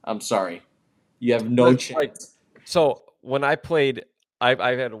fucked. I'm sorry. You have no chance. So when I played,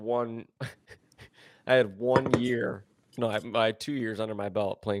 I had one year. No, I had 2 years under my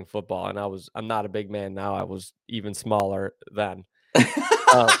belt playing football, and I'm not a big man now. I was even smaller then.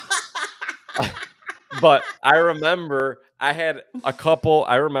 But I remember I had a couple.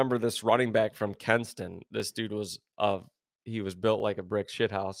 I remember this running back from Kenston. This dude was he was built like a brick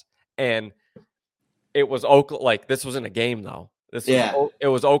shithouse, and it was Oakland. Like this was in a game though. This Yeah. was it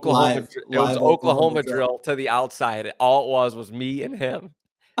was Oklahoma. It was Live Oklahoma drill to the outside. All it was me and him.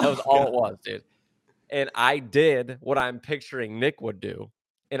 That was all it was, dude. And I did what I'm picturing Nick would do,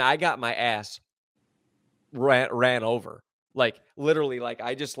 and I got my ass ran over. Like literally, like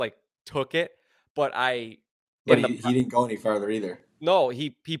I just like took it, but But he didn't go any farther either. no,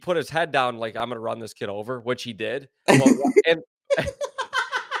 he put his head down like I'm gonna run this kid over, which he did.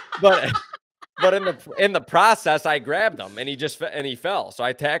 But but in the process, I grabbed him and he fell. So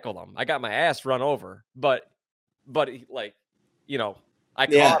I tackled him. I got my ass run over, but he, like, you know,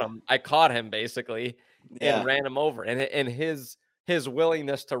 I caught him basically and ran him over. And his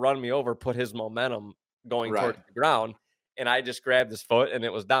willingness to run me over put his momentum going towards the ground. And I just grabbed his foot and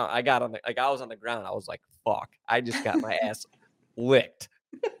it was down. I got I was on the ground. I was like, fuck, I just got my ass licked.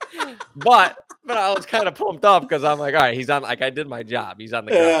 But I was kind of pumped up because I'm like, all right, he's on. Like I did my job. He's on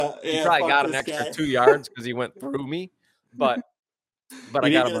the ground. He probably got an extra 2 yards because he went through me. But I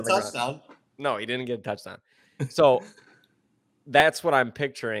got him on the ground. No, he didn't get a touchdown. So that's what I'm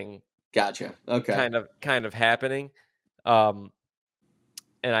picturing. Gotcha. Okay. Kind of happening. And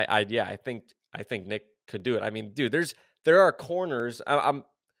I think Nick could do it. I mean, dude, there are corners. I'm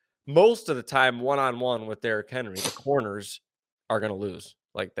most of the time one-on-one with Derrick Henry. The corners are going to lose.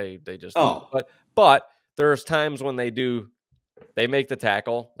 Like they just lose. But there's times when they make the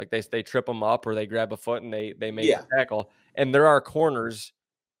tackle, like they trip them up or they grab a foot and they make the tackle. And there are corners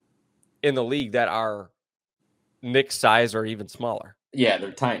in the league that are Nick's size or even smaller. Yeah,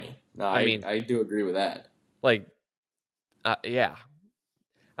 they're tiny. No, I do agree with that. Like, yeah.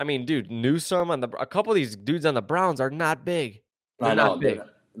 I mean, dude, Newsome a couple of these dudes on the Browns are not big. They're not big.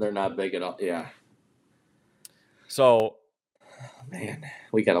 They're not big at all. Yeah. So, man,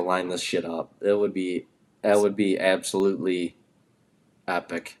 we got to line this shit up. That would be absolutely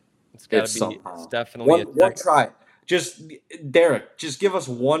epic. It's definitely one try. Just Derrick, just give us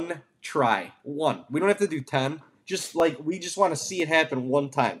one try. One. We don't have to do 10. Just like we just want to see it happen one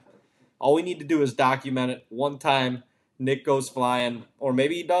time. All we need to do is document it one time. Nick goes flying, or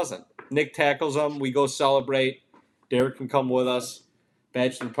maybe he doesn't. Nick tackles him. We go celebrate. Derrick can come with us.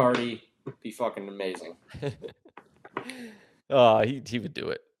 Bachelor party. Be fucking amazing. He would do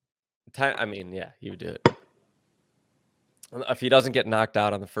it. I mean, yeah, he would do it. If he doesn't get knocked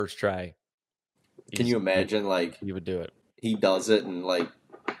out on the first try. Can you imagine, like... He would do it. He does it and, like...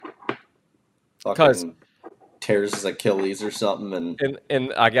 Fucking tears his Achilles or something.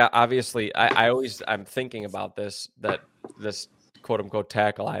 And I got... Obviously, I'm thinking about this quote-unquote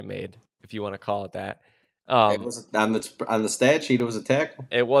tackle I made, if you want to call it that. It was on the stat sheet. It was a tackle.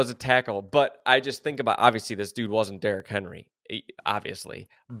 It was a tackle, but I just think about obviously this dude wasn't Derrick Henry, obviously,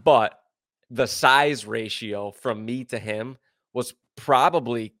 but the size ratio from me to him was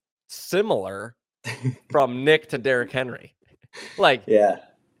probably similar from Nick to Derrick Henry. Like, yeah,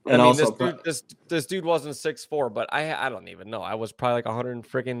 and I mean, this dude wasn't 6'4", but I don't even know. I was probably like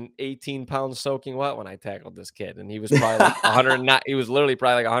 118 pounds soaking wet when I tackled this kid, and he was probably like 100. He was literally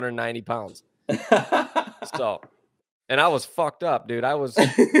probably like 190 pounds. So, and I was fucked up, dude. I was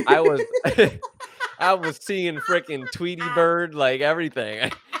I was seeing freaking Tweety Bird, like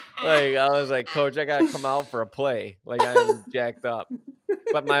everything. Like I was like, Coach, I gotta come out for a play. Like I was jacked up,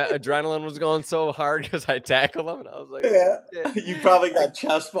 but my adrenaline was going so hard because I tackled him, and I was like, yeah. You probably got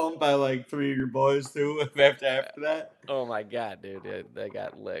chest bumped by like 3 of your boys too after that. Oh my god, dude, they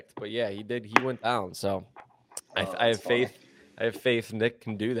got licked. But yeah, he did. He went down. So I have faith. I have faith Nick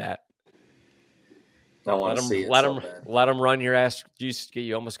can do that. I want to see it. Let him run your ass.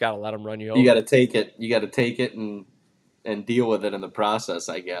 You almost got to let him run you over. You got to take it. You got to take it and deal with it in the process,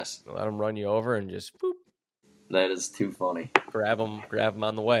 I guess. Let him run you over and just boop. That is too funny. Grab him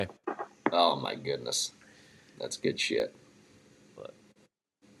on the way. Oh my goodness, that's good shit. But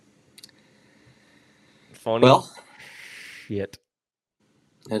funny. Well, shit.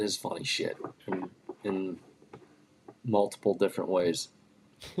 That is funny shit in multiple different ways.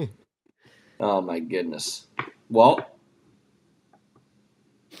 Oh my goodness. Well,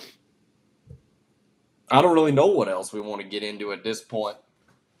 I don't really know what else we want to get into at this point.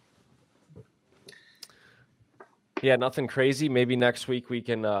 Yeah, nothing crazy. Maybe next week we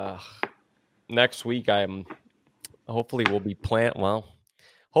can. Next week hopefully we'll be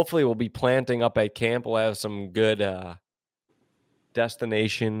planting up at camp. We'll have some good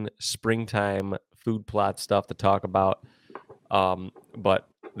destination springtime food plot stuff to talk about. But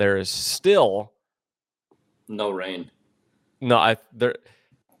there is still no rain. No,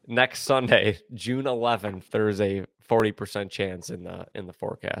 next Sunday, June 11th, there's a 40% chance in the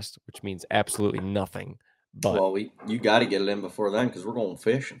forecast, which means absolutely nothing. But well, you got to get it in before then because we're going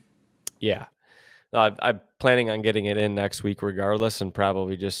fishing. Yeah, I'm planning on getting it in next week regardless, and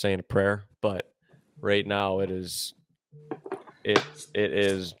probably just saying a prayer. But right now it is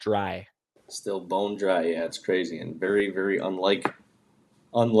dry. Still bone dry. Yeah, it's crazy and very, very unlike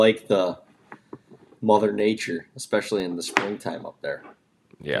the Mother Nature, especially in the springtime up there.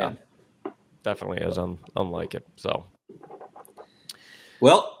 Yeah, definitely is unlike it. So,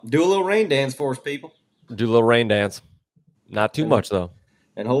 well, do a little rain dance for us, people. Do a little rain dance. Not too much though.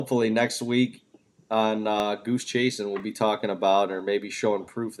 And hopefully next week on Goose Chasing, we'll be talking about or maybe showing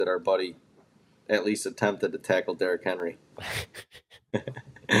proof that our buddy at least attempted to tackle Derrick Henry.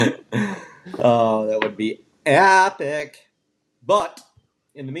 Oh, that would be epic. But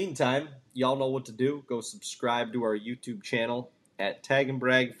in the meantime, y'all know what to do. Go subscribe to our YouTube channel at Tag and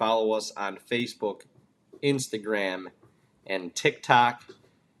Brag. Follow us on Facebook, Instagram, and TikTok.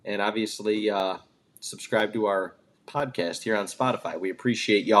 And obviously, subscribe to our podcast here on Spotify. We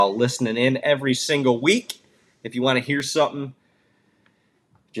appreciate y'all listening in every single week. If you want to hear something,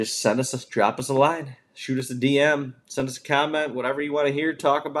 just drop us a line, shoot us a DM, send us a comment, whatever you want to hear,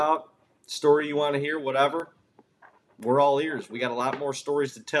 talk about, story you want to hear, whatever. We're all ears. We got a lot more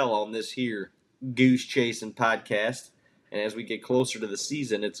stories to tell on this here Goose Chasing podcast. And as we get closer to the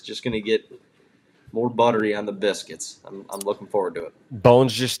season, it's just going to get more buttery on the biscuits. I'm looking forward to it.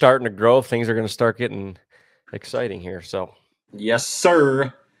 Bones just starting to grow. Things are going to start getting exciting here. So, yes,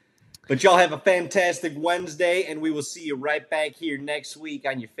 sir. But y'all have a fantastic Wednesday, and we will see you right back here next week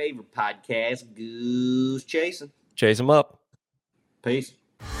on your favorite podcast, Goose Chasing. Chase them up. Peace.